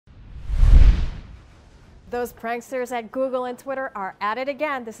Those pranksters at Google and Twitter are at it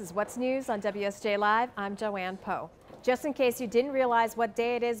again. This is What's News on WSJ Live. I'm Joanne Poe. Just in case you didn't realize what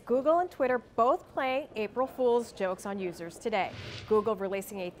day it is, Google and Twitter both playing April Fool's jokes on users today. Google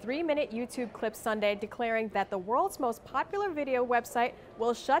releasing a 3-minute YouTube clip Sunday declaring that the world's most popular video website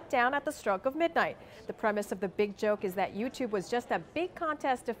will shut down at the stroke of midnight. The premise of the big joke is that YouTube was just a big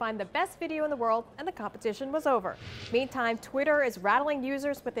contest to find the best video in the world and the competition was over. Meantime, Twitter is rattling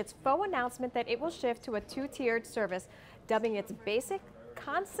users with its faux announcement that it will shift to a 2-tiered service, dubbing its basic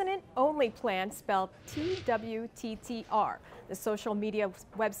consonant-only plan, spelled TWTTR. The social media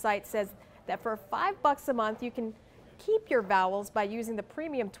website says that for $5 a month, you can keep your vowels by using the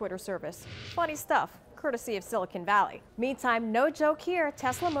premium Twitter service. Funny stuff, courtesy of Silicon Valley. Meantime, no joke here,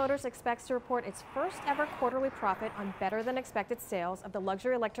 Tesla Motors expects to report its first ever quarterly profit on better than expected sales of the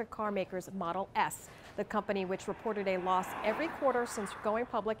luxury electric car maker's Model S. The company, which reported a loss every quarter since going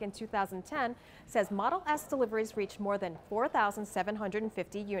public in 2010, says Model S deliveries reached more than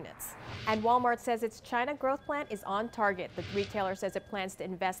 4,750 units. And Walmart says its China growth plan is on target. The retailer says it plans to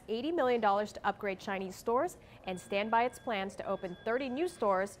invest $80 million to upgrade Chinese stores and stand by its plans to open 30 new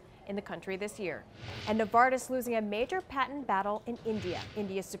stores in the country this year. And Novartis losing a major patent battle in India.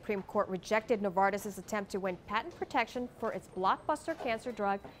 India's Supreme Court rejected Novartis' attempt to win patent protection for its blockbuster cancer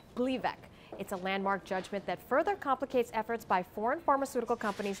drug, Gleevec. It's a landmark judgment that further complicates efforts by foreign pharmaceutical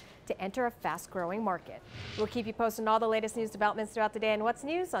companies to enter a fast-growing market. We'll keep you posted on all the latest news developments throughout the day and What's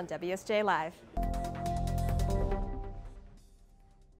News on WSJ Live.